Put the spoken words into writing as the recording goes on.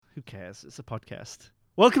Who cares? It's a podcast.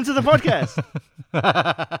 Welcome to the podcast.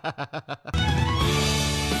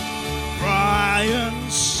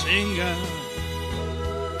 Bryan Singer,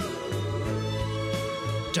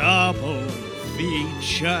 double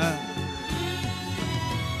feature.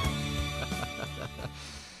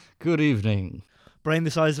 Good evening. Brain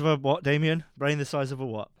the size of a what, Damien? Brain the size of a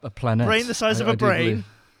what? A planet. Brain the size of a brain.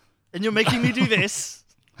 And you're making me do this.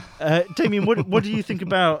 Damien, what do you think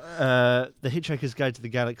about The Hitchhiker's Guide to the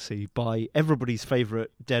Galaxy by everybody's favourite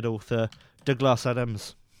dead author, Douglas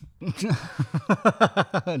Adams?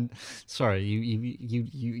 Sorry,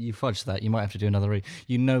 you fudged that. You might have to do another read.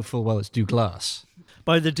 You know full well it's Douglas.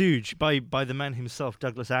 By the Dooge, by the man himself,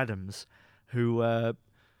 Douglas Adams, who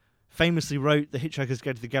famously wrote The Hitchhiker's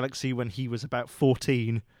Guide to the Galaxy when he was about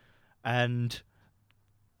 14, and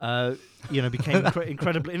became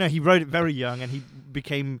incredibly. He wrote it very young, and he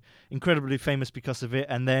became incredibly famous because of it.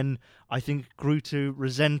 And then I think grew to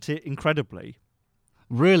resent it incredibly.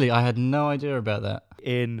 Really, I had no idea about that.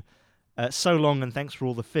 In So Long and Thanks for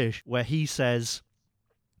All the Fish, where he says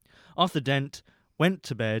Arthur Dent went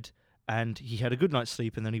to bed and he had a good night's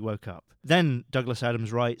sleep, and then he woke up. Then Douglas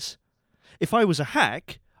Adams writes, "If I was a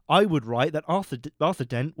hack, I would write that Arthur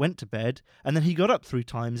Dent went to bed and then he got up 3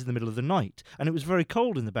 times in the middle of the night, and it was very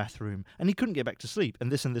cold in the bathroom and he couldn't get back to sleep,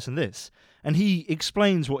 and this and this and this." And he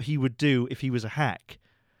explains what he would do if he was a hack.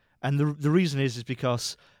 And the reason is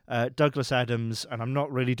because Douglas Adams, and I'm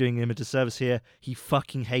not really doing him a disservice here, he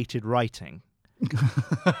fucking hated writing.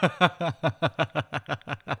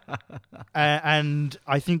 And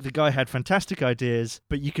I think the guy had fantastic ideas,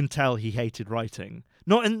 but you can tell he hated writing.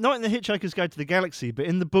 Not in The Hitchhiker's Guide to the Galaxy, but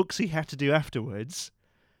in the books he had to do afterwards.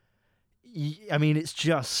 It's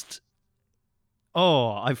just...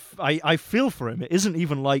 Oh, I feel for him. It isn't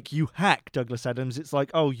even like, you hack, Douglas Adams. It's like,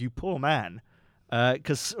 oh, you poor man.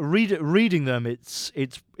 Because reading them, it's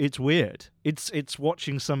weird. It's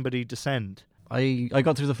watching somebody descend. I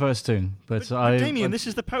got through the first 2, but Damien, this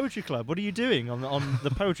is the Poetry Club. What are you doing on the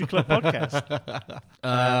Poetry Club podcast?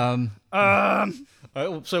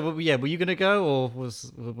 So were you going to go, or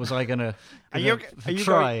was I going to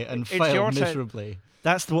try and fail miserably?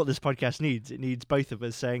 That's what this podcast needs. It needs both of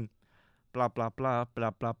us saying, blah, blah, blah,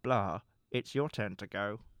 blah, blah, blah. It's your turn to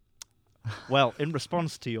go. Well, in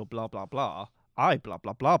response to your blah, blah, blah, I blah,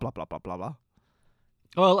 blah, blah, blah, blah, blah, blah, blah.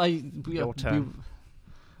 Well, your turn.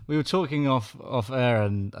 We were talking off air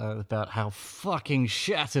and about how fucking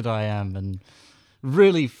shattered I am and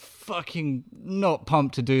really fucking not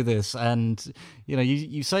pumped to do this. And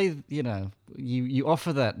you say you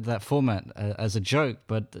offer that format as a joke,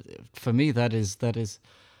 but for me that is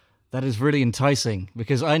really enticing,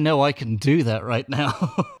 because I know I can do that right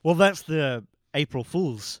now. Well, that's the April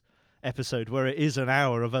Fool's episode, where it is an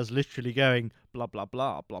hour of us literally going blah blah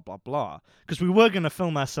blah blah blah blah, because we were going to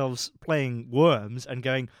film ourselves playing worms and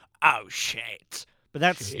going, oh shit, but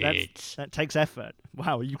that takes effort.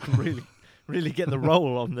 Wow, you can really get the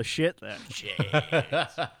roll on the shit there. Shit.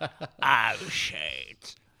 Oh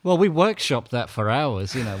shit. Well, we workshopped that for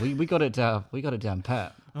hours. We got it down. We got it down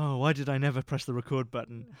pat. Oh, why did I never press the record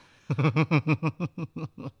button?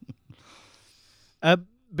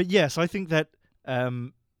 But yes, I think that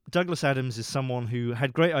Douglas Adams is someone who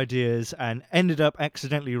had great ideas and ended up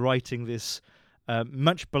accidentally writing this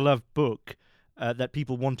much beloved book that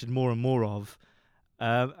people wanted more and more of.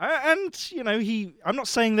 I'm not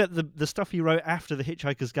saying that the stuff he wrote after The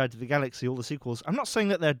Hitchhiker's Guide to the Galaxy, all the sequels, I'm not saying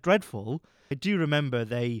that they're dreadful. I do remember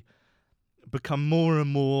they become more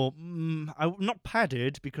and more, not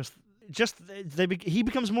padded, because he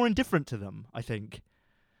becomes more indifferent to them, I think.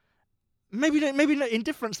 Maybe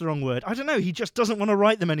indifferent's the wrong word. I don't know. He just doesn't want to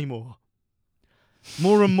write them anymore.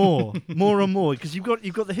 More and more, more and more, because you've got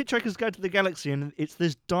The Hitchhiker's Guide to the Galaxy, and it's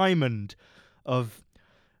this diamond of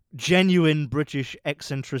genuine British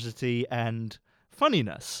eccentricity and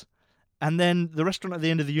funniness. And then The Restaurant at the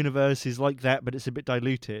End of the Universe is like that, but it's a bit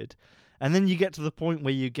diluted. And then you get to the point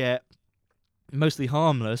where you get Mostly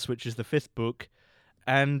Harmless, which is the 5th book,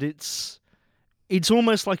 and it's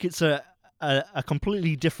almost like it's a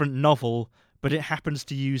completely different novel, but it happens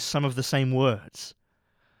to use some of the same words.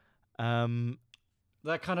 That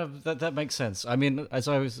makes sense. I mean, as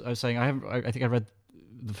I was saying, I think I read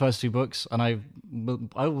the first 2 books, and I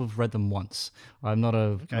will have read them once. I'm not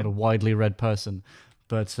a widely read person,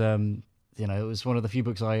 but it was one of the few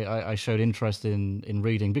books I showed interest in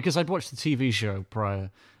reading, because I'd watched the TV show prior.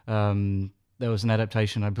 There was an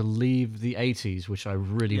adaptation, I believe, the 80s, which I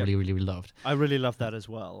really loved. I really loved that as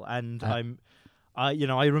well, and I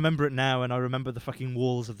remember it now, and I remember the fucking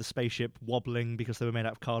walls of the spaceship wobbling because they were made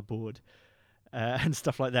out of cardboard. and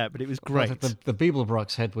stuff like that. But it was great. The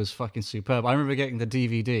Beeblebrox head was fucking superb. I remember getting the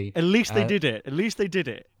DVD. At least they did it. At least they did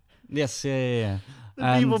it. Yes, yeah. The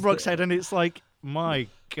Beeblebrox head, and it's like, my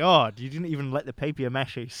God, you didn't even let the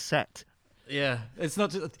papier-mâché set. Yeah, it's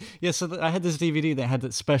not. So I had this DVD that had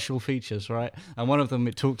the special features, right? And one of them,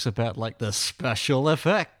 it talks about like the special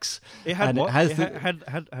effects. It had and what? It has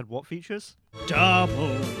had what features?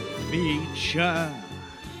 Double feature.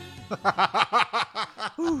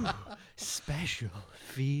 Ooh, special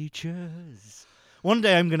features. One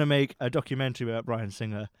day I'm going to make a documentary about Bryan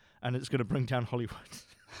Singer, and it's going to bring down Hollywood.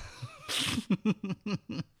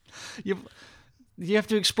 You have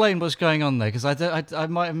to explain what's going on there, because I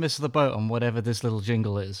might have missed the boat on whatever this little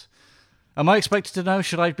jingle is. Am I expected to know?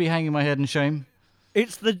 Should I be hanging my head in shame?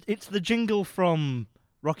 It's the jingle from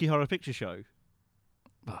Rocky Horror Picture Show.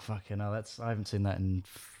 Oh fucking hell! I haven't seen that in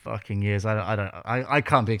fucking years. I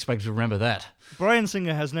can't be expected to remember that. Bryan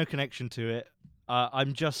Singer has no connection to it.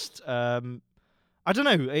 I'm just I don't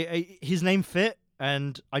know. His name fit,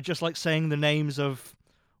 and I just like saying the names of,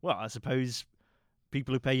 well, I suppose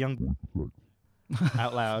people who pay young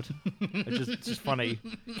out loud. It's just funny.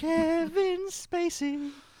 Kevin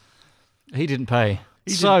Spacey. He didn't pay.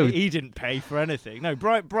 He didn't pay for anything. No,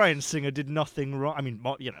 Bryan Singer did nothing wrong. I mean,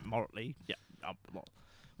 morally, yeah.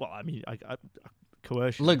 Well, I mean,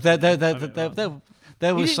 coercion. Look, there was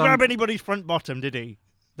he didn't grab anybody's front bottom, did he?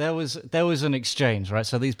 There was an exchange, right?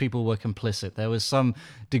 So these people were complicit. There was some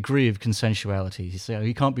degree of consensuality. So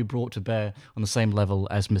he can't be brought to bear on the same level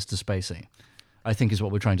as Mr. Spacey, I think is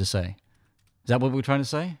what we're trying to say. Is that what we're trying to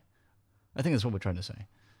say? I think that's what we're trying to say.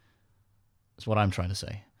 That's what I'm trying to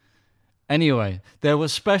say. Anyway, there were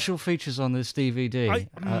special features on this DVD.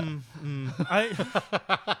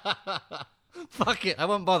 Fuck it, I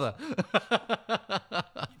won't bother.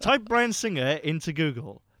 Type Bryan Singer into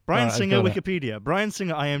Google. Bryan Singer Wikipedia, Bryan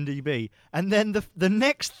Singer IMDb, and then the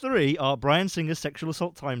next three are Bryan Singer's sexual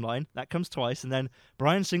assault timeline, that comes twice, and then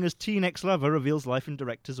Bryan Singer's teen ex-lover reveals life in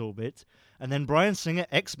director's orbit, and then Bryan Singer,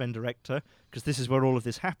 X-Men director, because this is where all of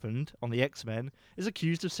this happened, on the X-Men, is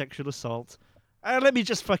accused of sexual assault. Let me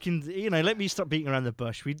just let me stop beating around the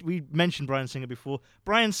bush. We mentioned Bryan Singer before.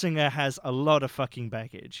 Bryan Singer has a lot of fucking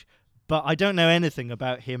baggage, but I don't know anything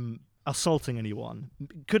about him assaulting anyone.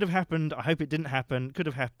 Could have happened. I hope it didn't happen. Could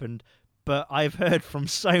have happened. But I've heard from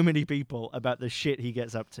so many people about the shit he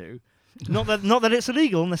gets up to. Not that it's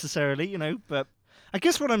illegal necessarily, but I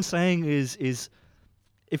guess what I'm saying is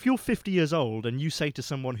if you're 50 years old and you say to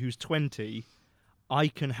someone who's 20, I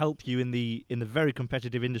can help you in the very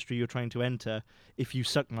competitive industry you're trying to enter if you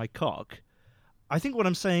suck my cock. I think what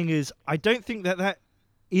I'm saying is I don't think that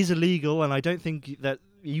is illegal, and I don't think that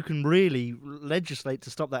you can really legislate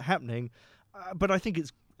to stop that happening. But I think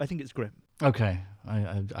it's grim. Okay,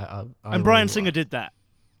 and Bryan Singer did that.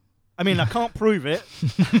 I mean, I can't prove it.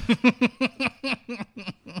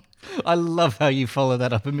 I love how you follow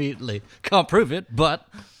that up immediately. Can't prove it, but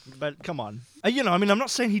come on. I'm not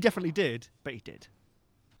saying he definitely did, but he did.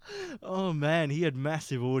 Oh man, he had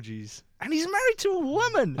massive orgies, and he's married to a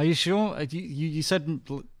woman. Are you sure? You said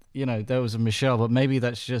there was a Michelle, but maybe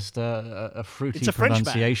that's just a fruity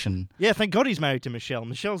pronunciation. Yeah, thank God he's married to Michelle.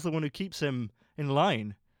 Michelle's the one who keeps him in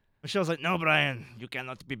line. Michelle's like, no, Bryan, you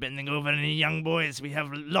cannot be bending over any young boys. We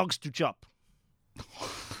have logs to chop.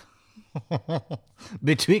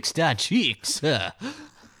 Betwixt our cheeks.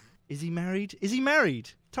 Is he married? Is he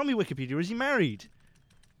married? Tell me, Wikipedia, is he married?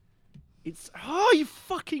 You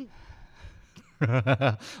fucking...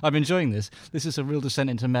 I'm enjoying this. This is a real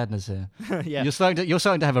descent into madness here. Yeah. You're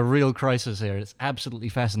starting to have a real crisis here. It's absolutely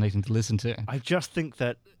fascinating to listen to. I just think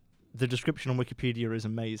that the description on Wikipedia is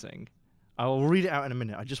amazing. I'll read it out in a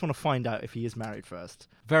minute. I just want to find out if he is married first.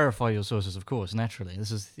 Verify your sources, of course, naturally.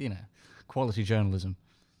 This is, quality journalism.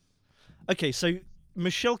 Okay, so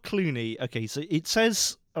Michelle Clooney. Okay, so it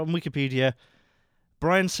says on Wikipedia,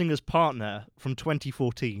 Bryan Singer's partner from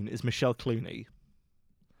 2014 is Michelle Clooney.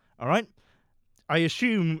 All right? I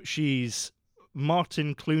assume she's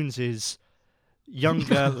Martin Clunes's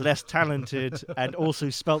younger, less talented, and also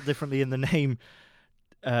spelt differently in the name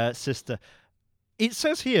sister. It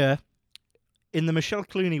says here, in the Michelle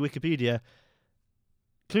Clooney Wikipedia,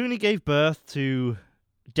 Clooney gave birth to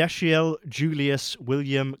Dashiell Julius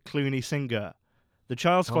William Clooney Singer. The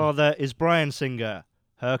child's father is Bryan Singer,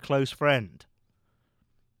 her close friend.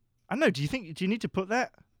 I don't know, do you need to put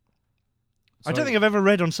that? Sorry. I don't think I've ever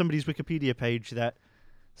read on somebody's Wikipedia page that,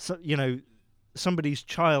 somebody's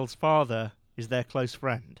child's father is their close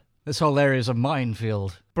friend. This whole area is a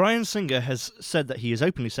minefield. Bryan Singer has said that he is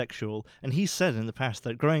openly sexual, and he's said in the past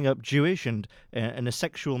that growing up Jewish and in a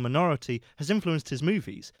sexual minority has influenced his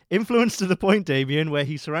movies. Influenced to the point, Damien, where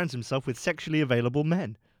he surrounds himself with sexually available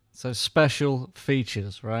men. So special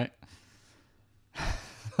features, right?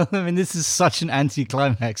 I mean, this is such an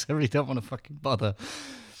anticlimax. I really don't want to fucking bother.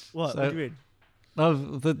 What do you mean? Oh,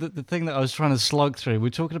 the thing that I was trying to slog through, we're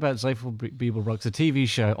talking about Zaphod Beeblebrox, a TV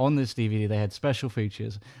show. On this DVD, they had special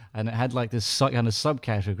features, and it had like this kind of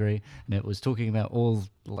subcategory, and it was talking about all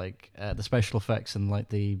like the special effects and like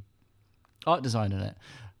the art design in it.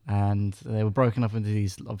 And they were broken up into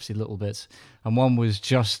these obviously little bits, and one was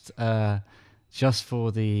just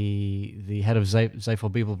for the head of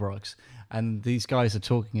Zaphod Beeblebrox. And these guys are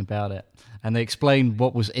talking about it, and they explained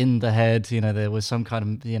what was in the head. You know, there was some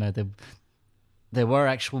kind of, there were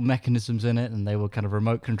actual mechanisms in it, and they were kind of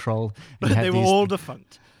remote controlled. But they were all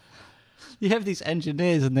defunct. You have these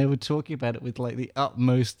engineers, and they were talking about it with like the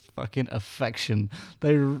utmost fucking affection.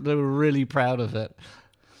 They were really proud of it.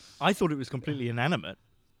 I thought it was completely inanimate.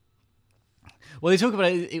 Well, they talk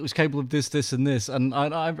about it was capable of this, and this, and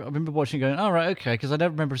I remember watching, going, "All right, okay," because I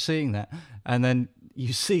don't remember seeing that. And then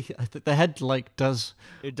you see the head like does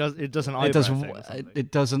it doesn't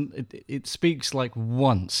it speaks like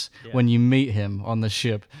once when you meet him on the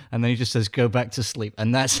ship, and then he just says go back to sleep,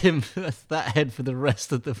 and that's him. That's that head for the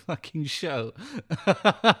rest of the fucking show.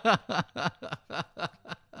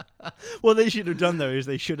 What they should have done though is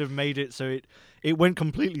they should have made it so it went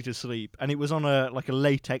completely to sleep, and it was on a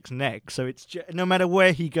latex neck, so it's no matter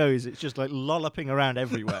where he goes, it's just like lolloping around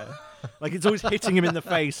everywhere. Like it's always hitting him in the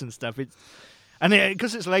face and stuff. And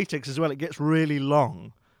because it's latex as well, it gets really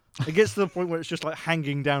long. It gets to the point where it's just like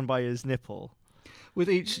hanging down by his nipple. With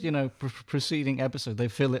each, preceding episode, they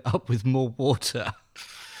fill it up with more water.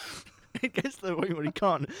 It gets to the point where he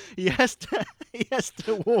can't. He has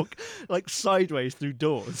to walk like sideways through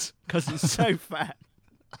doors because he's so fat.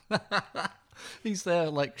 He's there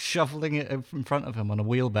like shuffling it in front of him on a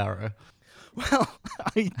wheelbarrow. Well,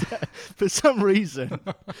 for some reason,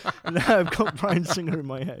 now I've got Bryan Singer in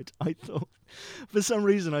my head. I thought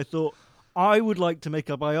I would like to make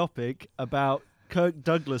a biopic about Kirk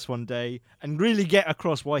Douglas one day and really get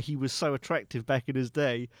across why he was so attractive back in his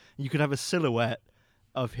day. You could have a silhouette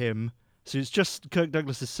of him. So it's just Kirk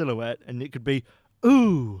Douglas's silhouette, and it could be,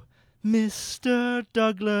 ooh, Mr.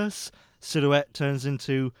 Douglas. Silhouette turns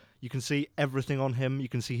into, you can see everything on him. You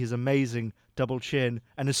can see his amazing double chin.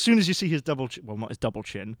 And as soon as you see his double chin, well, not his double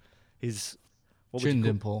chin, his chin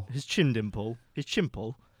dimple. His chin dimple. His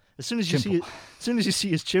chimple. As soon as you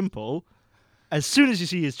see his chimple,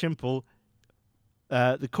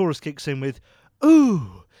 the chorus kicks in with,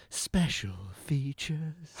 ooh, special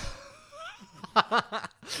features.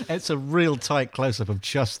 It's a real tight close-up of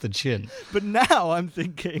just the chin. But now I'm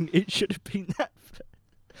thinking it should have been that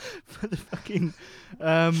for the fucking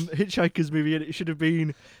Hitchhiker's movie, and it should have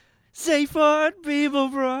been Zaphod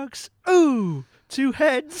Beeblebrox. Ooh, two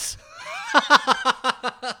heads.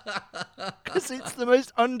 Because it's the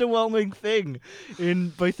most underwhelming thing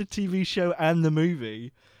in both the TV show and the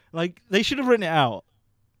movie. Like, they should have written it out.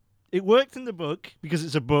 It worked in the book because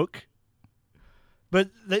it's a book. But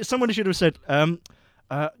someone should have said,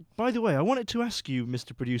 by the way, I wanted to ask you,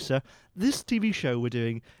 Mr. Producer, this TV show we're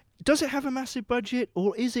doing, does it have a massive budget,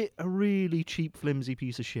 or is it a really cheap, flimsy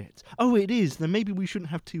piece of shit? Oh, it is. Then maybe we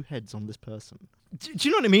shouldn't have two heads on this person. Do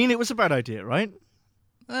you know what I mean? It was a bad idea, right?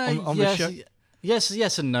 On yes, the show?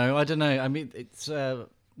 Yes and no. I don't know. I mean, it's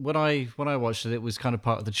when I watched it, it was kind of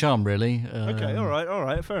part of the charm, really. Okay, all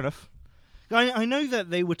right, fair enough. I know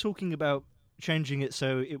that they were talking about changing it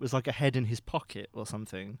so it was like a head in his pocket or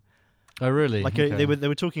something. Oh, really? Like okay. they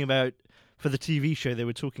were talking about, for the TV show, they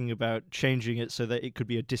were talking about changing it so that it could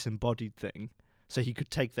be a disembodied thing, so he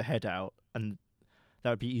could take the head out, and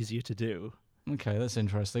that would be easier to do. Okay, that's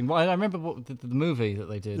interesting. Well, I remember the movie that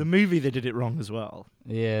they did. The movie, they did it wrong as well.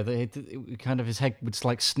 Yeah, his head would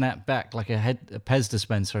like snap back like a Pez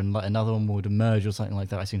dispenser, and like another one would emerge or something like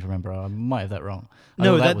that. I seem to remember. I might have that wrong.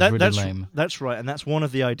 No, that was really lame. That's right, and that's one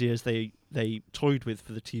of the ideas they toyed with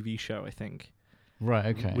for the TV show, I think. Right.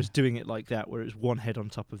 Okay. Was doing it like that, where it's one head on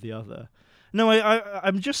top of the other. No,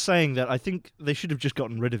 I'm just saying that I think they should have just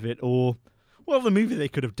gotten rid of it, or, well, the movie they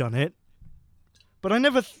could have done it. But I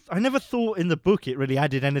never thought in the book it really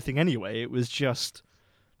added anything anyway. It was just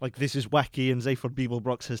like, this is wacky, and Zaphod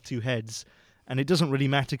Beeblebrox has two heads, and it doesn't really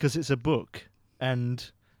matter because it's a book,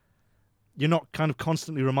 and you're not kind of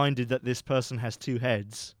constantly reminded that this person has two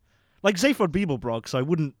heads. Like Zaphod Beeblebrox, I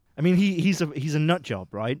wouldn't. I mean, he's a nut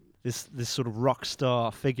job, right? This sort of rock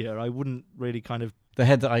star figure. I wouldn't really kind of the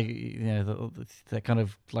head that that kind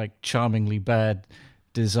of like charmingly bad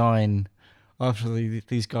design after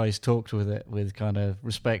these guys talked with it with kind of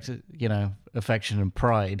respect, affection and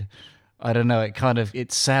pride. I don't know.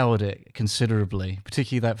 It soured it considerably,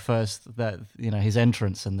 particularly his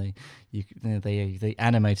entrance, and they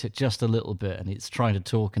animate it just a little bit, and it's trying to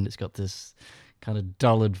talk, and it's got this kind of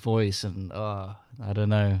dullard voice, and I don't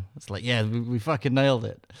know. It's like, yeah, we fucking nailed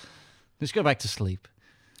it. Just go back to sleep.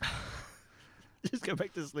 Just go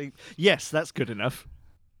back to sleep. Yes, that's good enough.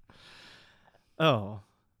 Oh,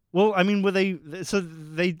 well, I mean, so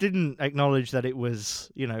they didn't acknowledge that it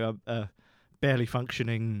was, a barely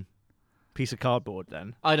functioning piece of cardboard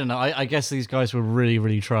then? I don't know. I guess these guys were really,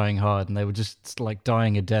 really trying hard, and they were just like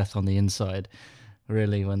dying a death on the inside,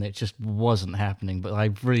 really, when it just wasn't happening. But I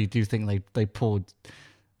really do think they poured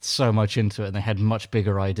so much into it, and they had much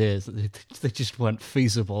bigger ideas that they just weren't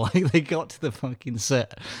feasible. Like, they got to the fucking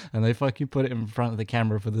set and they fucking put it in front of the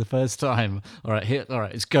camera for the first time. All right,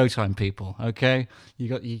 it's go time, people. Okay, you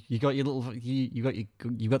got your little you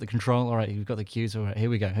got the control. All right, you've got the cues. All right, here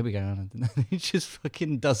we go. And it just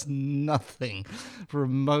fucking does nothing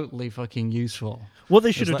remotely fucking useful. What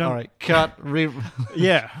they should have done. All right, cut.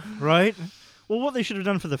 Yeah, right. Well, what they should have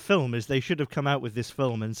done for the film is they should have come out with this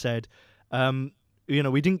film and said, we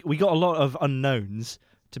got a lot of unknowns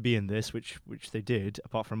to be in this, which they did,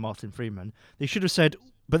 apart from Martin Freeman. They should have said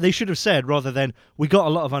rather than, we got a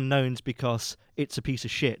lot of unknowns because it's a piece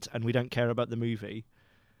of shit and we don't care about the movie,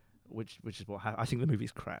 which is what I think the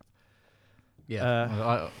movie's crap.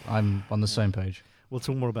 Yeah, I'm on the same page. We'll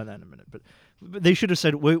talk more about that in a minute, but they should have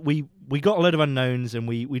said we got a lot of unknowns and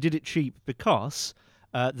we did it cheap because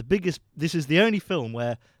this is the only film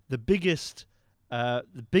where the biggest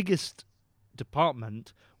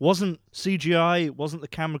department wasn't CGI, it wasn't the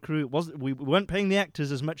camera crew, we weren't paying the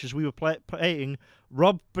actors as much as we were paying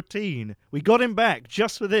Rob Bottin. We got him back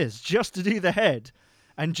just for this, just to do the head,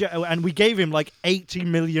 and we gave him like $80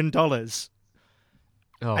 million.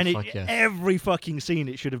 Oh, and fuck yes. Every fucking scene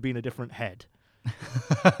it should have been a different head.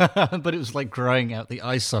 But it was like growing out the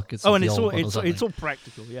eye sockets. Oh, and it's all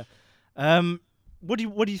practical, yeah. What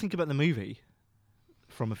do you think about the movie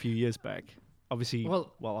from a few years back? Obviously,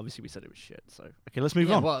 obviously we said it was shit. So okay, let's move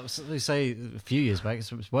on. Well, they say a few years back.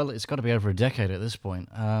 It's got to be over a decade at this point.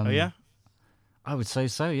 Oh yeah, I would say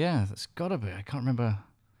so. Yeah, it's got to be. I can't remember.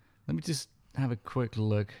 Let me just have a quick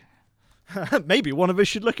look. Maybe one of us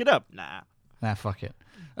should look it up. Nah, fuck it.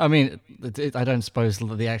 I mean, I don't suppose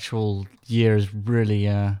the actual year is really,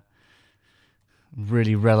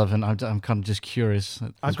 really relevant. I'm kind of just curious.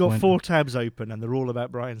 I've got 4 tabs open, and they're all about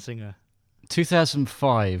Bryan Singer.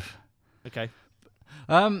 2005. Okay.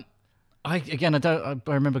 I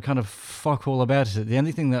remember kind of fuck all about it. The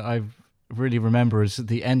only thing that I really remember is that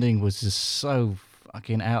the ending was just so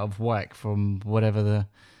fucking out of whack from whatever the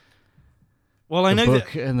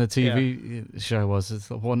book and the TV show was.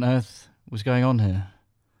 It's like, what on earth was going on here?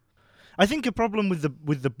 I think a problem with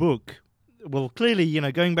the book, well, clearly,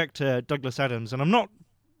 going back to Douglas Adams, and I'm not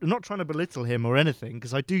trying to belittle him or anything,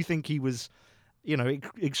 because I do think he was,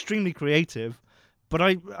 extremely creative. But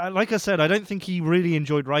I like I said, I don't think he really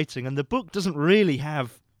enjoyed writing, and the book doesn't really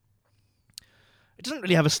have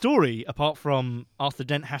a story apart from Arthur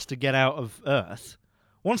Dent has to get out of Earth.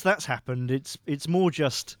 Once that's happened, it's more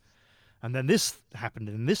just, and then this happened,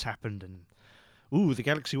 and this happened, and the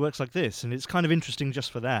galaxy works like this, and it's kind of interesting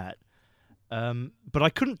just for that. But I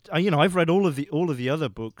couldn't, I've read all of the other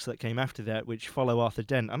books that came after that, which follow Arthur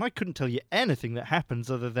Dent, and I couldn't tell you anything that happens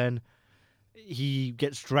other than he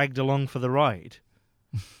gets dragged along for the ride.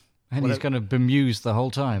 And he's kind of bemused the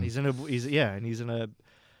whole time. He's in a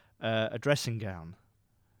dressing gown.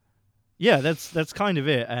 Yeah, that's kind of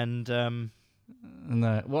it. And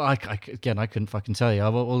I couldn't fucking tell you.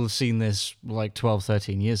 I've all seen this like 12,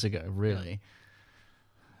 13 years ago, really.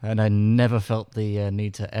 And I never felt the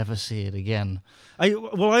need to ever see it again. I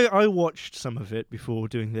watched some of it before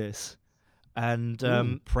doing this, and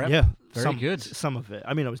prep. Yeah, very good. Some of it.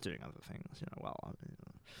 I mean, I was doing other things,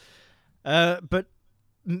 but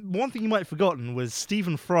one thing you might have forgotten was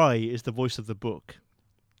Stephen Fry is the voice of the book.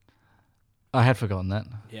 I had forgotten that.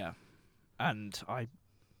 Yeah, and I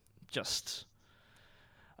just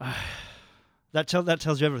that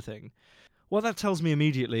tells you everything. What that tells me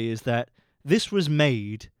immediately is that this was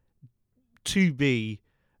made to be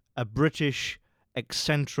a British,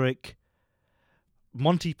 eccentric,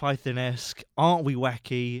 Monty Python-esque, aren't we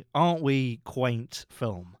wacky, aren't we quaint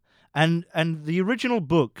film. And the original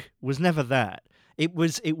book was never that. It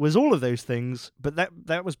was all of those things, but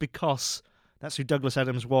that was because that's who Douglas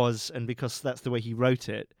Adams was, and because that's the way he wrote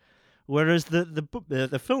it. Whereas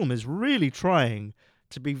the film is really trying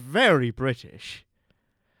to be very British.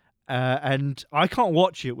 and I can't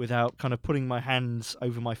watch it without kind of putting my hands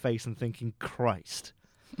over my face and thinking, Christ.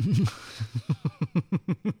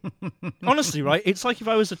 Honestly, right? It's like if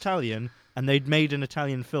I was Italian and they'd made an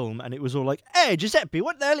Italian film and it was all like, hey, Giuseppe,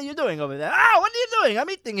 what the hell are you doing over there? Ah, what are you doing? I'm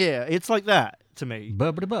eating here. It's like that to me.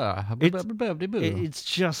 It's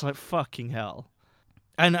just like fucking hell.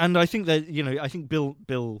 And I think that, I think Bill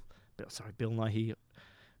Nighy.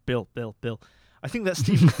 Bill. I think that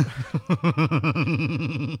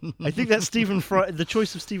Stephen Fry, the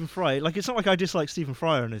choice of Stephen Fry, like, it's not like I dislike Stephen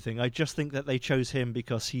Fry or anything. I just think that they chose him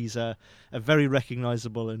because he's a very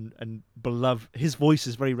recognizable and beloved. His voice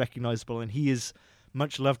is very recognizable and he is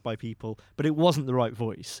much loved by people, but it wasn't the right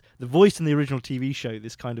voice. The voice in the original TV show,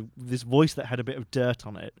 this voice that had a bit of dirt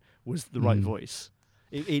on it, was the right voice.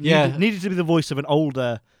 It needed to be the voice of an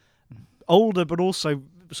older but also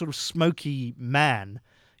sort of smoky man.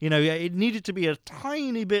 It needed to be a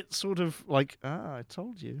tiny bit sort of like, I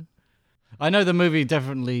told you. I know the movie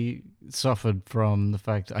definitely suffered from the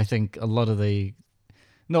fact, I think a lot of the,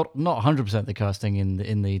 not 100% the casting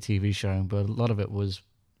in the TV show, but a lot of it was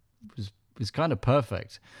kind of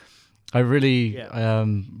perfect. I really,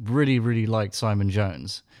 really liked Simon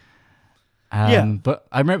Jones. But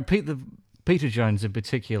I remember Peter Jones in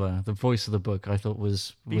particular, the voice of the book, I thought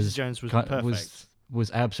was perfect. Was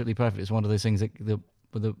absolutely perfect. It's one of those things that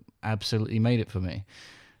absolutely made it for me.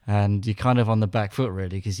 And you're kind of on the back foot,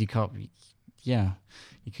 really, because you can't. It's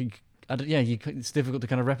difficult to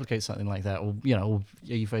kind of replicate something like that, or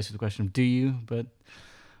you face with the question of do you? But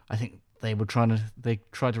I think they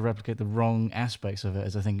tried to replicate the wrong aspects of it,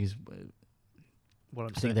 as I think is what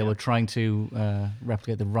I'm saying. I think they were trying to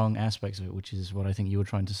replicate the wrong aspects of it, which is what I think you were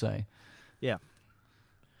trying to say. Yeah.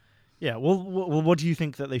 Yeah. Well, what do you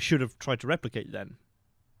think that they should have tried to replicate then?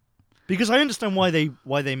 Because I understand why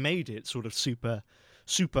they made it sort of super.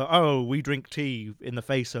 Oh, we drink tea in the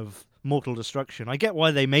face of mortal destruction. I get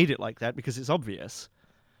why they made it like that because it's obvious.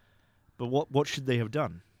 But what should they have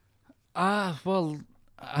done? Well,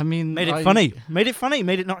 I mean, made it funny.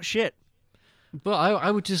 Made it not shit. But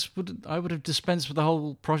I would have dispensed with the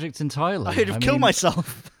whole project entirely. I'd have killed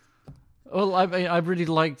myself. Well, I really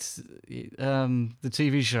liked the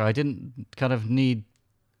TV show. I didn't kind of need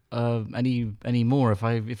any more. If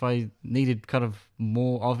I needed kind of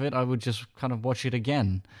more of it, I would just kind of watch it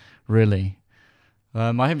again. Really, I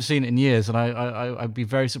haven't seen it in years, and I'd be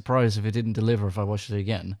very surprised if it didn't deliver if I watched it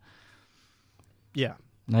again. Yeah,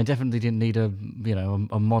 and I definitely didn't need a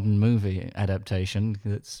modern movie adaptation.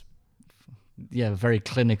 It's a very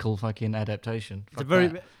clinical fucking adaptation.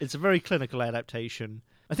 It's a very clinical adaptation.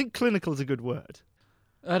 I think clinical is a good word.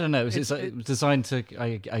 I don't know. It's designed to,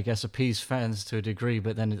 I guess, appease fans to a degree,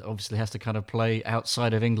 but then it obviously has to kind of play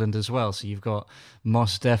outside of England as well. So you've got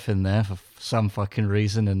Mos Def in there for some fucking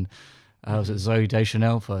reason, and was it Zooey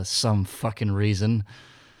Deschanel for some fucking reason,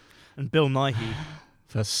 and Bill Nighy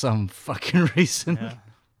for some fucking reason.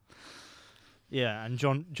 Yeah, and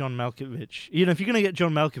John Malkovich. If you're gonna get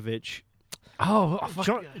John Malkovich,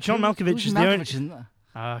 John Malkovich is the only.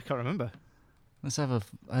 I can't remember.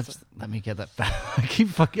 Let me get that back.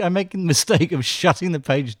 I'm making the mistake of shutting the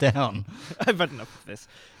page down. I've had enough of this.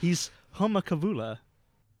 He's Homer Kavula.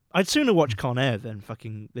 I'd sooner watch Con Air than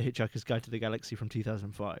fucking The Hitchhiker's Guide to the Galaxy from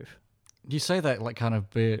 2005. You say that like kind of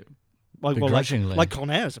begrudgingly. Like Con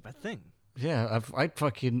Air is a bad thing. Yeah, I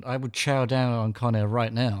would chow down on Con Air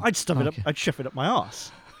right now. I'd stuff it up. I'd shove it up my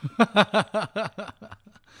arse.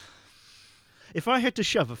 If I had to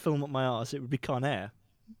shove a film up my arse, it would be Con Air.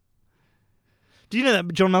 Do you know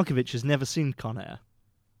that John Malkovich has never seen Con Air?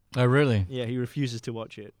 Oh, really? Yeah, he refuses to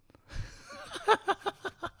watch it.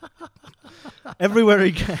 Everywhere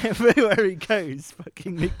he goes,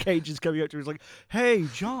 fucking Nick Cage is coming up to him. He's like, "Hey,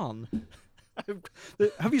 John,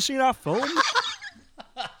 have you seen our film?"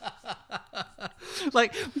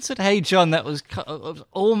 Like, we said, "Hey, John," that was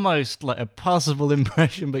almost like a passable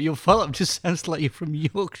impression, but your follow-up just sounds like you're from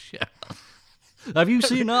Yorkshire. Have you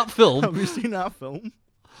seen our film? Have you seen our film?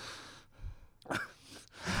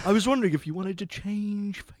 I was wondering if you wanted to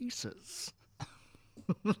change faces.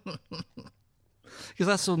 Because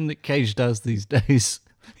that's all Nick Cage does these days.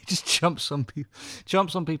 He just jumps on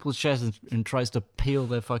people's chests and tries to peel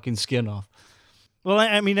their fucking skin off. Well,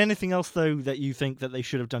 I mean, anything else though that you think that they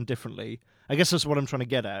should have done differently? I guess that's what I'm trying to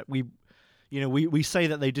get at. We say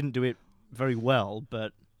that they didn't do it very well,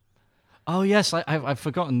 but oh yes, I've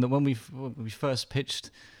forgotten that when we first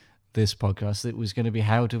pitched this podcast, it was going to be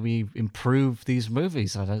how do we improve these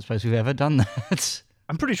movies. I don't suppose we've ever done that.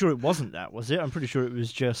 I'm pretty sure it wasn't that, was it? I'm pretty sure it was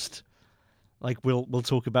just like we'll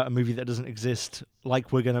talk about a movie that doesn't exist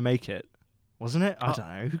like we're going to make it. Wasn't it? I don't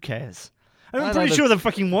know. Who cares? I'm pretty sure there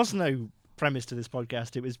fucking was no premise to this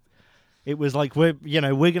podcast. It was It was like we're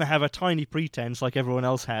going to have a tiny pretense like everyone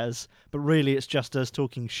else has, but really it's just us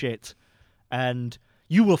talking shit, and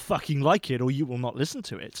you will fucking like it or you will not listen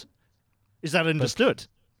to it. Is that understood?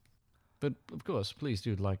 But of course, please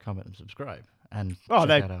do like, comment, and subscribe, and check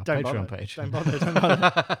out our don't Patreon bother. page. Don't bother.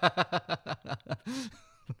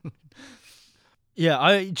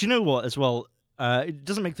 Yeah, do you know what as well? It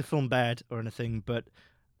doesn't make the film bad or anything, but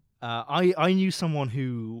I knew someone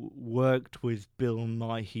who worked with Bill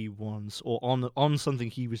Nighy once, or on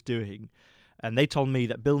something he was doing, and they told me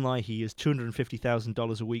that Bill Nighy is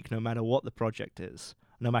 $250,000 a week, no matter what the project is,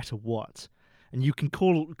 no matter what. And you can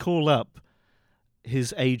call up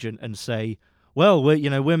his agent and say, well,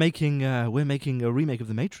 we're making a remake of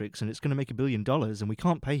The Matrix, and it's going to make $1 billion, and we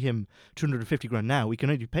can't pay him $250,000 now. We can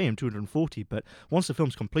only pay him $240,000, but once the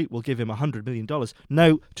film's complete, we'll give him $100 million.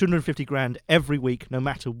 No, $250,000 every week, no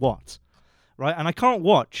matter what, right? And I can't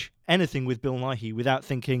watch anything with Bill Nighy without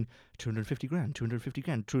thinking $250,000,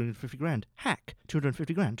 $250,000, $250,000, hack,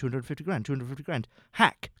 $250,000, $250,000, $250,000,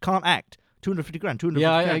 hack, can't act. $250,000,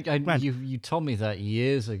 $250,000. You told me that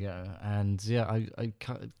years ago, and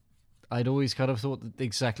I'd always kind of thought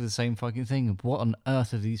exactly the same fucking thing. What on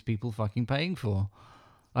earth are these people fucking paying for?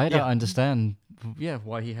 I don't understand. Yeah,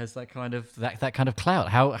 why he has that kind of that kind of clout.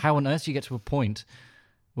 How on earth do you get to a point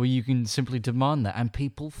where you can simply demand that and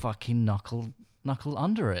people fucking knuckle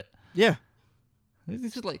under it? Yeah,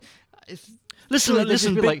 it's just like listen. It has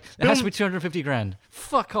to be $250,000.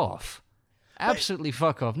 Fuck off. Absolutely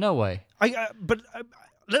fuck off. No way. But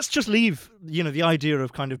let's just leave the idea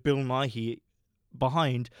of kind of Bill Nighy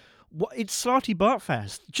behind. It's Slarty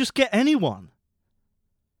Bartfast. Just get anyone.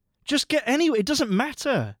 It doesn't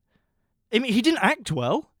matter. I mean, he didn't act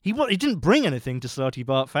well. He didn't bring anything to Slarty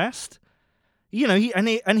Bartfast.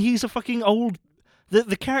 He's a fucking old.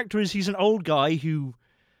 The character is he's an old guy who,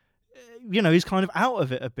 is kind of out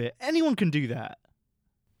of it a bit. Anyone can do that.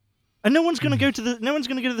 And no one's going to go to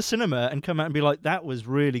the cinema and come out and be like, that was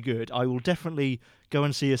really good. I will definitely go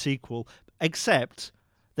and see a sequel. Except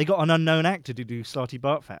they got an unknown actor to do Slarty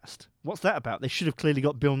Bartfast. What's that about? They should have clearly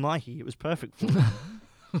got Bill Nighy. It was perfect for them.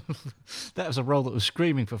 That was a role that was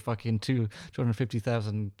screaming for fucking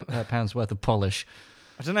 £250,000 worth of polish.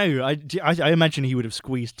 I don't know. I imagine he would have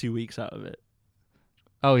squeezed 2 weeks out of it.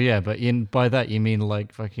 Oh yeah, but by that you mean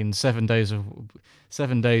like fucking 7 days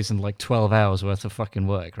and like 12 hours worth of fucking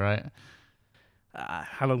work, right?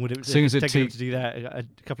 How long would it take him to do that? A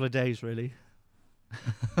couple of days, really.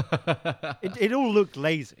 It all looked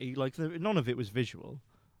lazy. Like none of it was visual.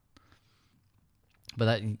 But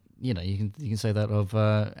that you can say that of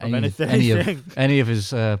any of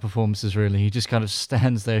his performances. Really, he just kind of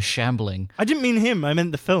stands there shambling. I didn't mean him. I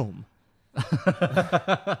meant the film.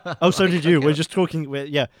 Oh, so did you? We're just talking.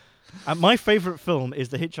 Yeah. My favourite film is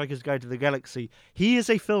The Hitchhiker's Guide to the Galaxy. He is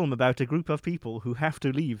a film about a group of people who have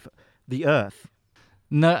to leave the Earth.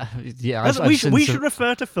 No, yeah. We should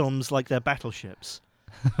refer to films like they're battleships.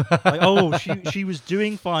 She was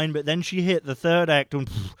doing fine, but then she hit the third act, and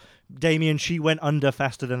Damien, she went under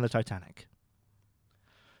faster than the Titanic.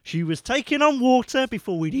 She was taking on water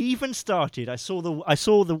before we'd even started. I saw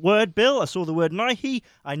the word Bill. I saw the word Nighy.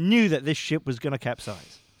 I knew that this ship was going to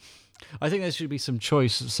capsize. I think there should be some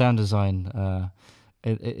choice sound design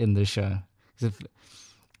in this show. A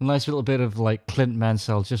nice little bit of like Clint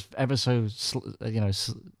Mansell, just ever so a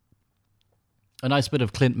nice bit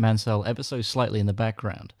of Clint Mansell, ever so slightly in the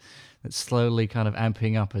background. It's slowly kind of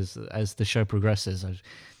amping up as the show progresses.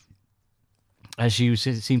 As you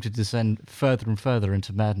seem to descend further and further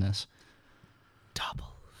into madness.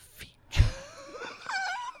 Double feature.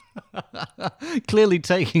 Clearly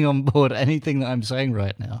taking on board anything that I'm saying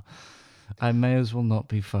right now. I may as well not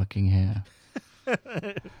be fucking here.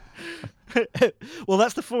 Well,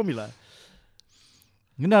 that's the formula.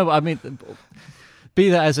 No, I mean, be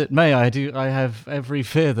that as it may, I have every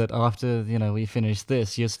fear that after we finish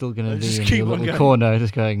this, you're still going to be in your little corner,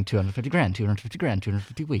 just going $250,000, $250,000,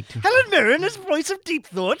 $250 week. Helen Mirren is voice of deep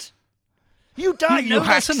thought. You die, you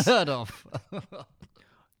hasn't heard of.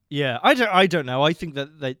 Yeah, I don't know. I think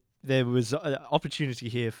that there was an opportunity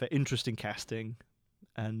here for interesting casting,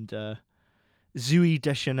 and Zooey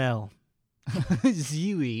Deschanel.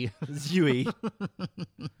 Zooey.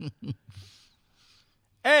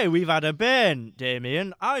 Hey, we've had a burn,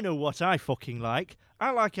 Damien. I know what I fucking like. I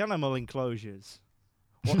like animal enclosures.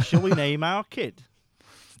 What shall we name our kid?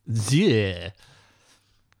 Yeah.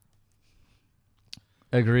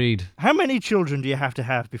 Agreed. How many children do you have to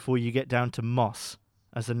have before you get down to Moss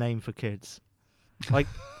as a name for kids? Like,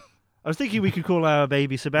 I was thinking we could call our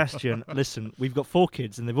baby Sebastian. Listen, we've got 4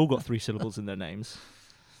 kids and they've all got 3 syllables in their names.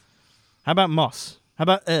 How about Moss? How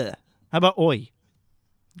about How about Oi?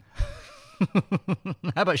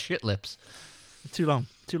 How about shit lips? Too long.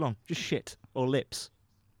 Just shit or lips.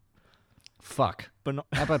 Fuck. But not.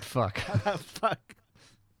 How about fuck? How about fuck?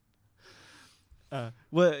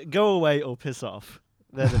 Well, go away or piss off.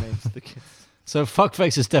 They're the names of the kids. So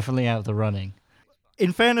fuckface is definitely out of the running.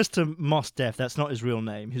 In fairness to Moss Def, that's not his real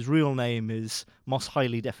name. His real name is Moss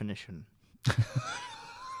Highly Definition.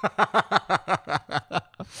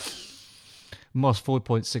 Moss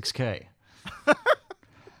 4.6K.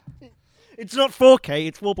 It's not 4K,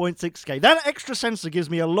 it's 4.6K. That extra sensor gives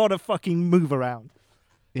me a lot of fucking move around.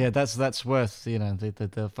 Yeah, that's worth,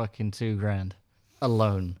 the fucking $2,000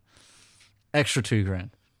 alone. Extra $2,000.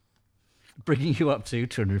 Bringing you up to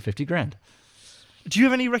 $250,000. Do you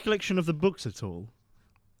have any recollection of the books at all?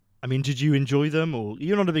 I mean, did you enjoy them? Or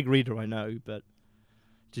you're not a big reader, I know, but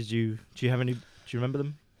do you remember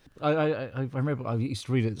them? I remember I used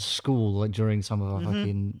to read it at school, like during some of our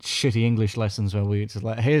fucking shitty English lessons where we just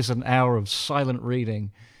like, here's an hour of silent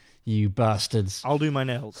reading, you bastards. I'll do my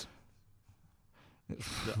nails.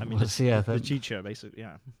 I mean, the teacher, basically,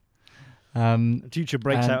 yeah. The teacher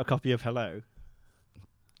breaks out a copy of Hello.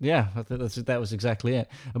 Yeah, that was exactly it.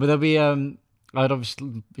 But there'll be, I'd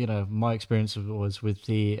obviously, my experience was with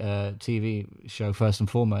the TV show first and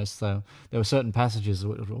foremost. So there were certain passages that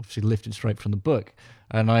were obviously lifted straight from the book,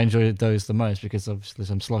 and I enjoyed those the most because obviously as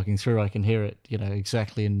I'm slogging through, I can hear it,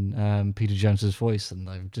 exactly in Peter Jones's voice, and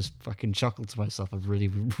I've just fucking chuckled to myself. I've really,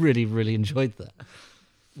 really, really enjoyed that.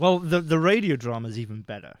 Well, the radio drama's even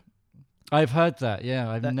better. I've heard that. Yeah,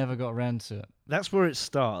 I've never got around to it. That's where it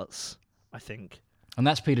starts, I think. And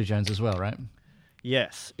that's Peter Jones as well, right?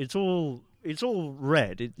 Yes, it's all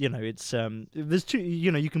read. There's two.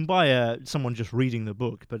 You can buy someone just reading the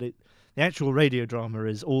book, but the actual radio drama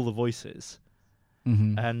is all the voices.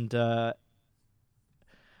 Mm-hmm. And do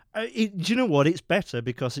you know what? It's better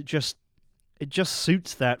because it just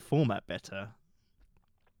suits that format better.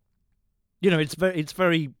 It's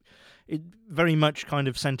very much kind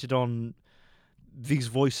of centered on these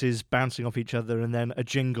voices bouncing off each other, and then a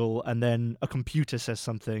jingle, and then a computer says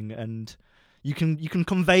something, and you can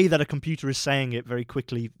convey that a computer is saying it very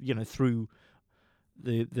quickly, through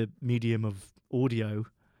the medium of audio.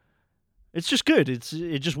 It's just good.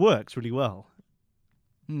 It just works really well.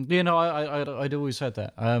 I'd always said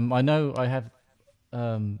that. I know I have.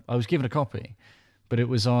 I was given a copy, but it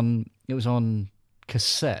was on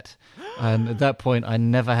cassette, and at that point, I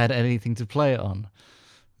never had anything to play it on.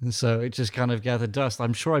 And so it just kind of gathered dust.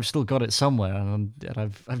 I'm sure I've still got it somewhere, and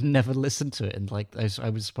I've never listened to it in I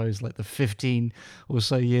would suppose the 15 or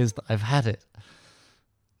so years that I've had it.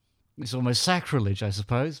 It's almost sacrilege, I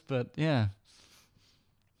suppose, but yeah,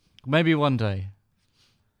 maybe one day.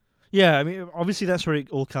 Yeah, I mean, obviously that's where it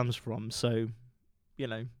all comes from. So,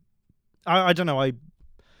 I don't know. I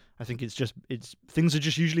think it's things are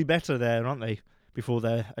just usually better there, aren't they? Before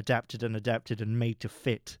they're adapted and made to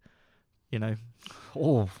fit.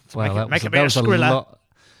 Oh, wow, that was a lot.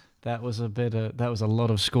 That was a lot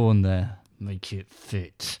of scorn there. Make it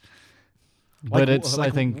fit. But I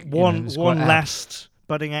think one last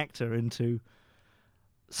budding actor into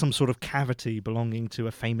some sort of cavity belonging to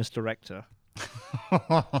a famous director.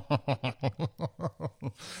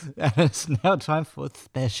 And it's now time for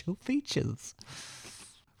special features.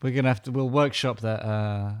 We'll workshop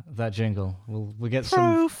that jingle. We'll get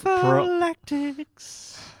some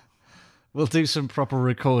prophylactics. We'll do some proper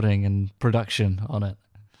recording and production on it.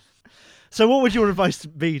 So what would your advice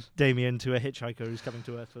be, Damien, to a hitchhiker who's coming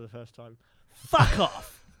to Earth for the first time? Fuck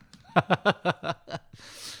off!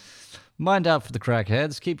 Mind out for the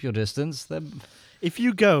crackheads. Keep your distance. If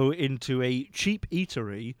you go into a cheap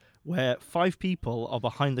eatery where 5 people are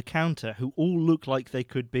behind the counter who all look like they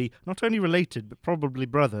could be not only related but probably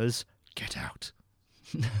brothers, get out.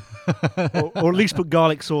 or at least put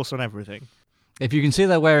garlic sauce on everything. If you can see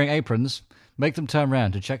they're wearing aprons, make them turn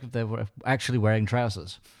around to check if they're actually wearing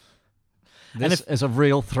trousers. This is a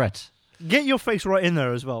real threat. Get your face right in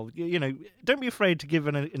there as well. Don't be afraid to give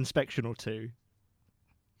an inspection or two.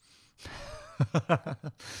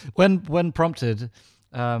 When prompted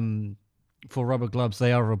for rubber gloves,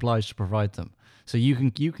 they are obliged to provide them. So you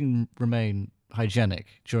can remain hygienic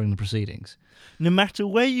during the proceedings. No matter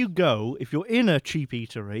where you go, if you're in a cheap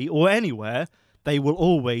eatery or anywhere, they will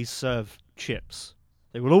always serve chips.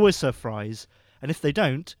 They will always serve fries, and if they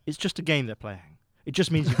don't, it's just a game they're playing. It just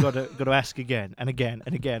means you've got to ask again and again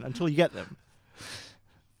and again until you get them.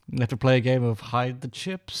 You have to play a game of hide the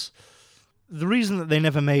chips. The reason that they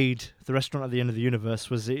never made The Restaurant at the End of the Universe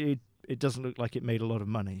was it doesn't look like it made a lot of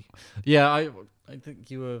money. Yeah, I think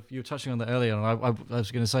you were touching on that earlier, and I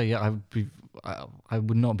was going to say, yeah, I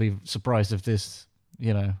would not be surprised if this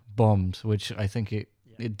bombed, which I think it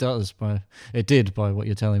It does it did by what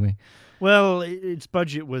you're telling me. Well, its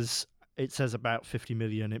budget was, it says, about 50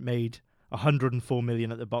 million. It made 104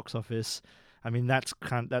 million at the box office. I mean, that's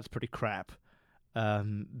pretty crap.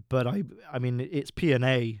 But I mean, its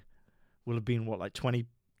P&A will have been what, like 20,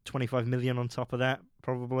 25 million on top of that,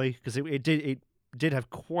 probably, because it did have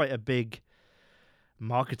quite a big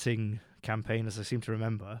marketing campaign, as I seem to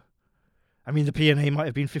remember. I mean, the P&A might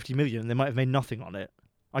have been 50 million. They might have made nothing on it.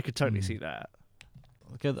 I could totally see that.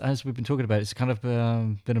 As we've been talking about, it's kind of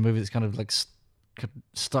been a movie that's kind of like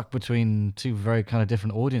stuck between two very kind of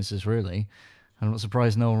different audiences, really. I'm not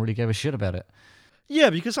surprised no one really gave a shit about it. Yeah,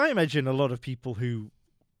 because I imagine a lot of people who,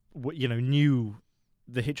 knew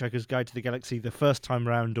The Hitchhiker's Guide to the Galaxy the first time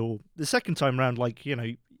round or the second time round, like,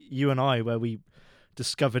 you and I, where we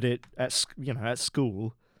discovered it at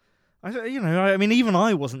school. I mean, even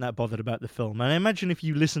I wasn't that bothered about the film. And I imagine if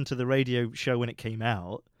you listened to the radio show when it came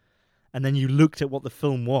out, and then you looked at what the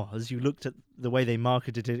film was, you looked at the way they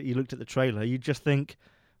marketed it, you looked at the trailer, you'd just think,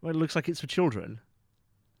 well, it looks like it's for children.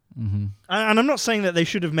 Mm-hmm. And I'm not saying that they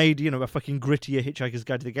should have made, a fucking grittier Hitchhiker's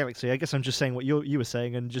Guide to the Galaxy. I guess I'm just saying what you were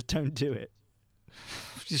saying, and just don't do it.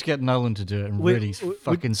 Just get Nolan to do it and really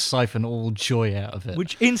fucking siphon all joy out of it.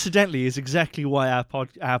 Which, incidentally, is exactly why our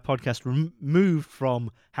podcast moved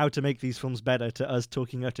from how to make these films better to us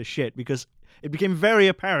talking utter shit, because it became very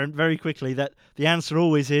apparent very quickly that the answer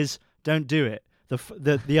always is, don't do it.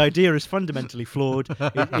 The idea is fundamentally flawed.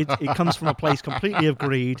 It comes from a place completely of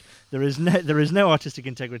greed. There is no artistic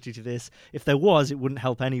integrity to this. If there was, it wouldn't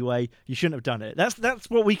help anyway. You shouldn't have done it. That's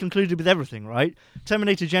what we concluded with everything, right?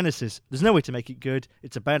 Terminator Genesis. There's no way to make it good.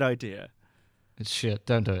 It's a bad idea. It's shit.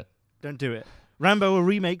 Don't do it. Don't do it. Rambo, a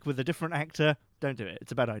remake with a different actor. Don't do it.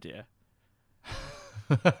 It's a bad idea.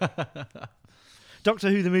 Doctor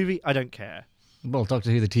Who the movie. I don't care. Well,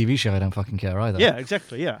 Doctor Who the TV show. I don't fucking care either. Yeah,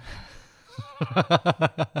 exactly. Yeah.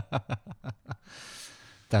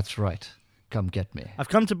 That's right. Come get me. I've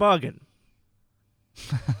come to bargain.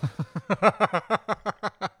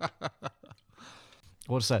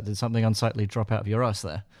 What's that? Did something unsightly drop out of your ass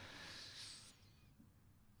there?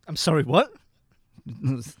 I'm sorry, what?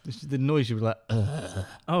 The noise you were like, ugh.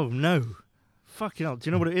 Oh, no. Fucking hell. Do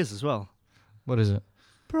you know what it is as well? What is it?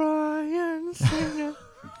 Bryan Singer.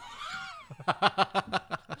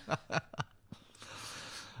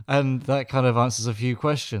 And that kind of answers a few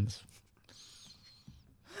questions.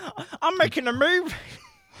 I'm making a move.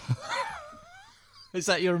 Is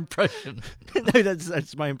that your impression? No,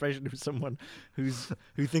 that's my impression of someone who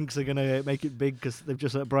thinks they're gonna make it big because they've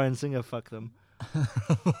just let Bryan Singer fuck them.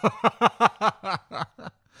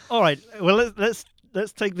 All right, well let's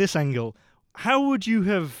take this angle. How would you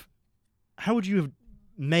have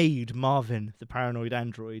made Marvin the paranoid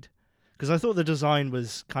android? Because I thought the design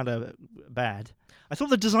was kind of bad. I thought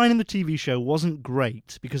the design in the TV show wasn't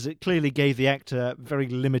great because it clearly gave the actor very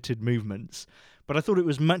limited movements. But I thought it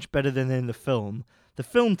was much better than in the film. The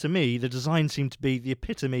film, to me, the design seemed to be the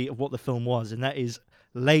epitome of what the film was, and that is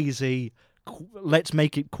lazy. Let's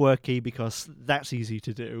make it quirky because that's easy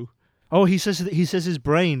to do. Oh, he says his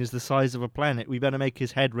brain is the size of a planet. We better make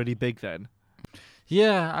his head really big then.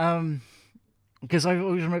 Yeah, because I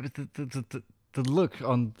always remember the look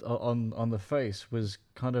on the face was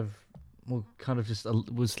kind of just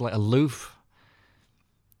was like aloof.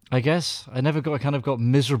 I guess I never got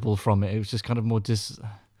miserable from it. It was just kind of more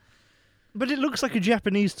But it looks like a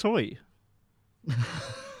Japanese toy.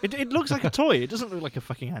 It looks like a toy. It doesn't look like a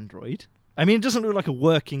fucking android. I mean, it doesn't look like a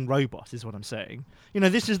working robot, is what I'm saying.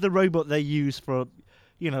 This is the robot they use for,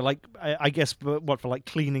 I guess, for like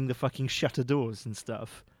cleaning the fucking shutter doors and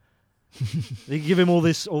stuff. They give him all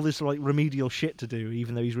this like remedial shit to do,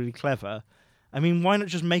 even though he's really clever. I mean, why not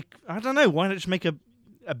just make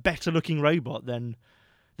a better looking robot than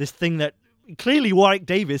this thing that clearly Warwick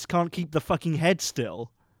Davis can't keep the fucking head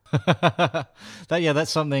still. That's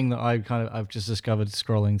something that I've just discovered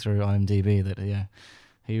scrolling through IMDb, that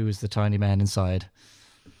he was the tiny man inside.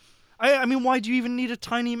 I mean, why do you even need a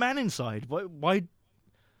tiny man inside? Why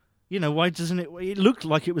doesn't it looked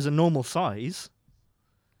like it was a normal size?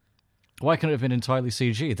 Why couldn't it have been entirely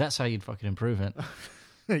CG? That's how you'd fucking improve it.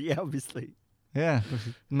 Yeah, obviously. Yeah,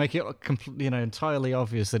 make it completely, entirely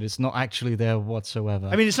obvious that it's not actually there whatsoever.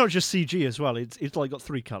 I mean, it's not just CG as well. It's like got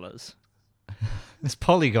 3 colors. It's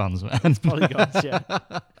polygons, man. It's polygons, yeah.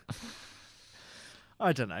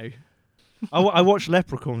 I don't know. I watched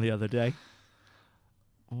Leprechaun the other day.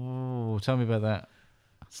 Oh, tell me about that.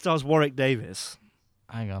 Stars Warwick Davis.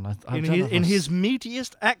 Hang on, in his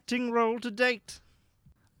meatiest acting role to date.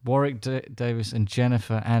 Warwick Davis and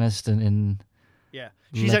Jennifer Aniston in. Yeah,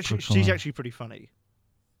 she's actually pretty funny.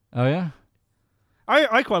 Oh yeah.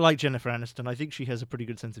 I quite like Jennifer Aniston. I think she has a pretty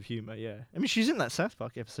good sense of humor. Yeah, I mean she's in that South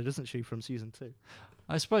Park episode, isn't she, from season 2?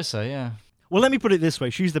 I suppose so. Yeah. Well, let me put it this way: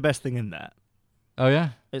 she's the best thing in that. Oh yeah.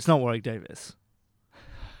 It's not Warwick Davis.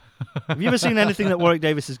 Have you ever seen anything that Warwick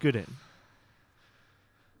Davis is good in?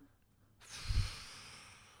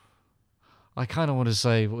 I kind of want to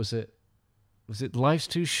say, what was it? Was it Life's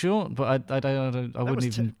Too Short? But I wouldn't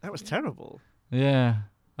even. That was terrible. Yeah.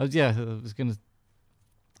 I was gonna.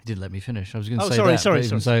 He didn't let me finish. I was gonna say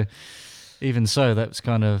sorry. Even so, that was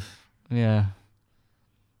kind of yeah.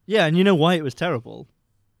 Yeah, and you know why it was terrible?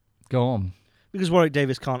 Go on. Because Warwick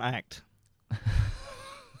Davis can't act.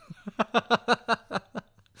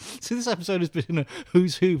 So this episode has been a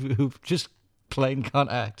who's who just plain can't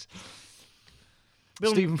act.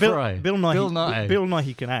 Stephen Fry. Bill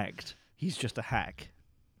Nighy can act. He's just a hack.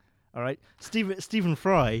 All right? Stephen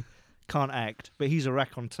Fry can't act, but he's a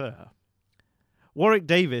raconteur. Warwick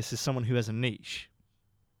Davis is someone who has a niche.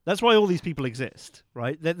 That's why all these people exist,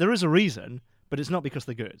 right? There is a reason, but it's not because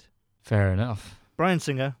they're good. Fair enough. Bryan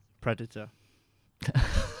Singer, Predator.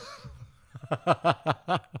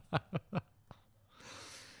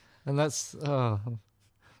 And that's how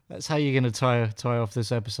you're going to tie off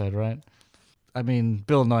this episode, right? I mean,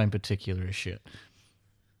 Bill Nye in particular is shit.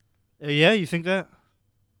 Yeah, you think that?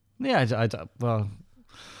 Yeah, well,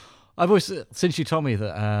 I've always, since you told me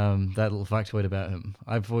that that little factoid about him,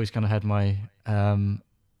 I've always kind of had my I've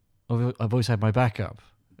always had my backup,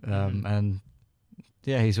 and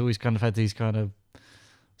yeah, he's always kind of had these kind of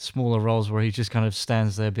smaller roles where he just kind of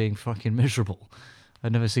stands there being fucking miserable.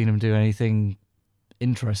 I've never seen him do anything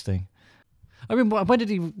interesting. I mean, when did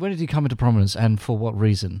he come into prominence, and for what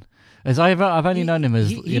reason? As I've only known him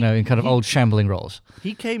as in kind of old shambling roles.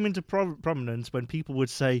 He came into prominence when people would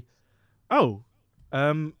say, "Oh,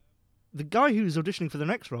 the guy who's auditioning for the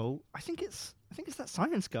next role, I think it's that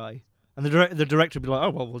science guy," and the director would be like, "Oh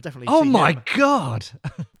well, we'll definitely." Oh see my him. God!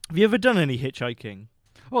 Have you ever done any hitchhiking?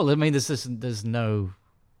 Well, I mean, there's just no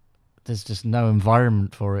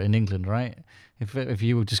environment for it in England, right? If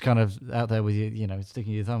you were just kind of out there with your,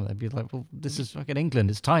 sticking your thumb, they'd be like, "Well, this is fucking England.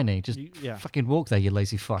 It's tiny. Just fucking walk there, you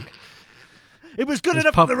lazy fuck." It was good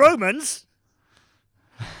enough for the Romans.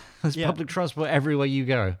 There's public transport everywhere you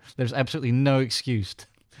go. There's absolutely no excuse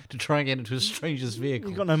to try and get into a stranger's vehicle.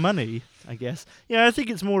 You've got no money, I guess. Yeah, I think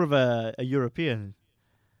it's more of a European.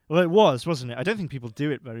 Well, it was, wasn't it? I don't think people do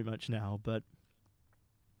it very much now, but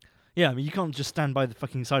yeah, I mean, you can't just stand by the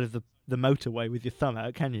fucking side of the motorway with your thumb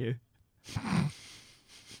out, can you?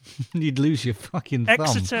 You'd lose your fucking thumb.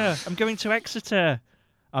 Exeter! I'm going to Exeter!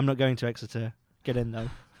 I'm not going to Exeter. Get in, though.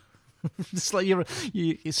 It's like you're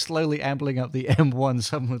slowly ambling up the M1.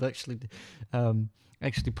 Someone would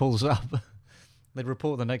actually pulls up. They'd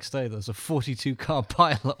report the next day there's a 42-car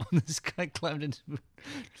pileup when this guy climbed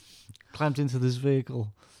into this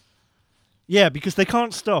vehicle. Yeah, because they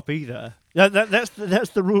can't stop either. That's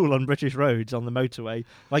the rule on British roads on the motorway.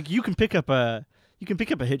 Like you can pick up a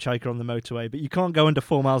hitchhiker on the motorway, but you can't go under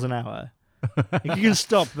 4 miles an hour. You can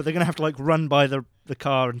stop, but they're gonna have to like run by the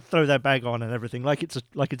car and throw their bag on and everything, like it's a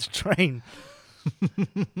train.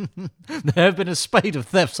 There have been a spate of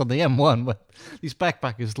thefts on the M1 where these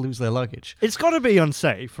backpackers lose their luggage. It's got to be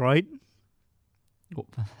unsafe, right?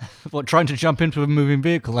 What, trying to jump into a moving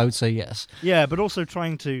vehicle? I would say yes. Yeah, but also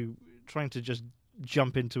trying to just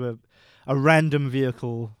jump into a random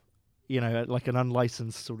vehicle, like an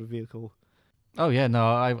unlicensed sort of vehicle. Oh yeah, no,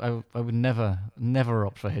 I would never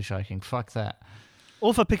opt for hitchhiking. Fuck that.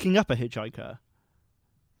 Or for picking up a hitchhiker.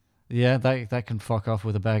 Yeah, that can fuck off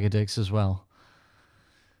with a bag of dicks as well.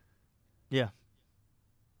 Yeah.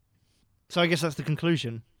 So I guess that's the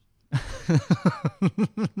conclusion.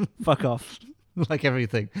 Fuck off. Like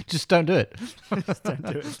everything. Just don't do it. Just don't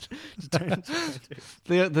do it. Just don't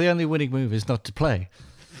do it. The only winning move is not to play.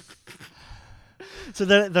 So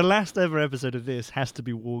the last ever episode of this has to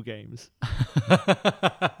be War Games.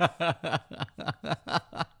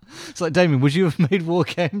 It's like, Damien, would you have made War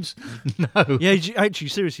Games? No. Yeah, actually,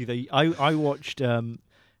 seriously, though, I watched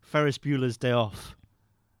Ferris Bueller's Day Off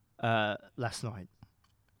last night.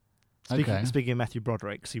 Speaking of Matthew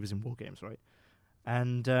Broderick, because he was in War Games, right?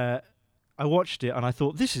 And I watched it, and I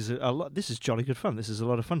thought, this is jolly good fun. This is a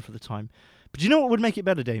lot of fun for the time. But do you know what would make it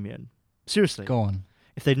better, Damien? Seriously. Go on.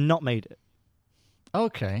 If they'd not made it.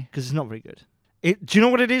 Okay. Because it's not very good. Do you know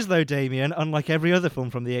what it is, though, Damien? Unlike every other film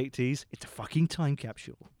from the 80s, it's a fucking time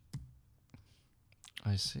capsule.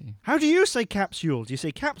 I see. How do you say capsule? Do you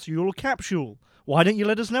say capsule or capsule? Why don't you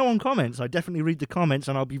let us know on comments? I definitely read the comments,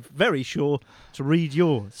 and I'll be very sure to read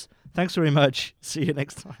yours. Thanks very much. See you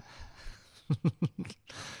next time.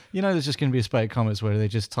 There's just going to be a spate of comments where they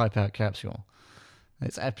just type out capsule.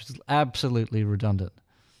 It's absolutely redundant.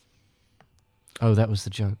 Oh, that was the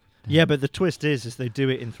joke. Yeah, but the twist is they do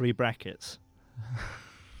it in 3 brackets.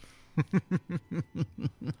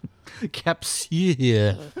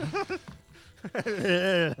 Capsule.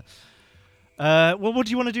 Well, what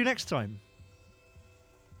do you want to do next time?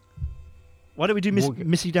 Why don't we do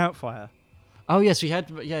Missy Doubtfire? Oh yes,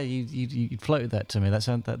 you floated that to me.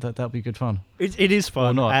 That'll be good fun. It is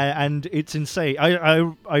fun, Or not. And it's insane.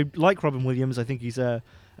 I like Robin Williams. I think he's a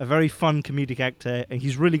very fun comedic actor, and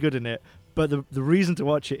he's really good in it. But the reason to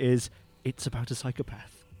watch it is it's about a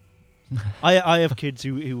psychopath. I have kids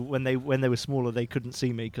who when they were smaller they couldn't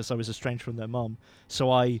see me because I was estranged from their mom.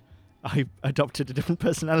 So I adopted a different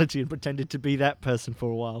personality and pretended to be that person for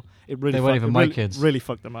a while. It really They weren't even my kids. Really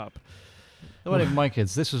fucked them up. They weren't even my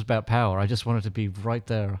kids. This was about power. I just wanted to be right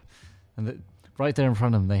there, and right there in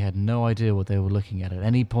front of them. They had no idea what they were looking at. At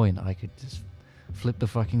any point, I could just flip the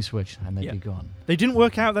fucking switch and they'd be gone. They didn't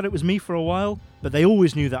work out that it was me for a while, but they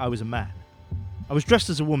always knew that I was a man. I was dressed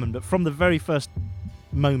as a woman, but from the very first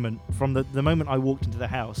moment, from the moment I walked into the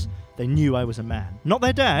house, they knew I was a man. Not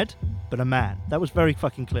their dad, but a man. That was very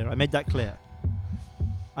fucking clear. I made that clear.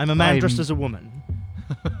 I'm a man dressed as a woman.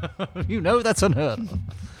 You know that's unheard of.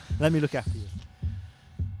 Let me look after you.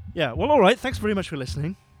 Yeah, well, all right. Thanks very much for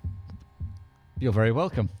listening. You're very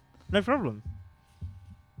welcome. No problem.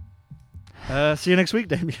 See you next week,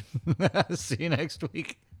 Damien. See you next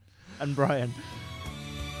week. And Bryan.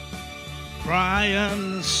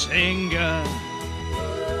 Bryan Singer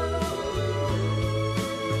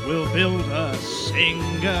will build a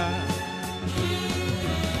singer.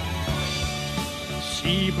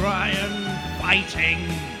 See Bryan fighting.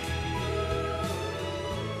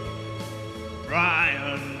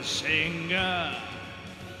 Bryan Singer.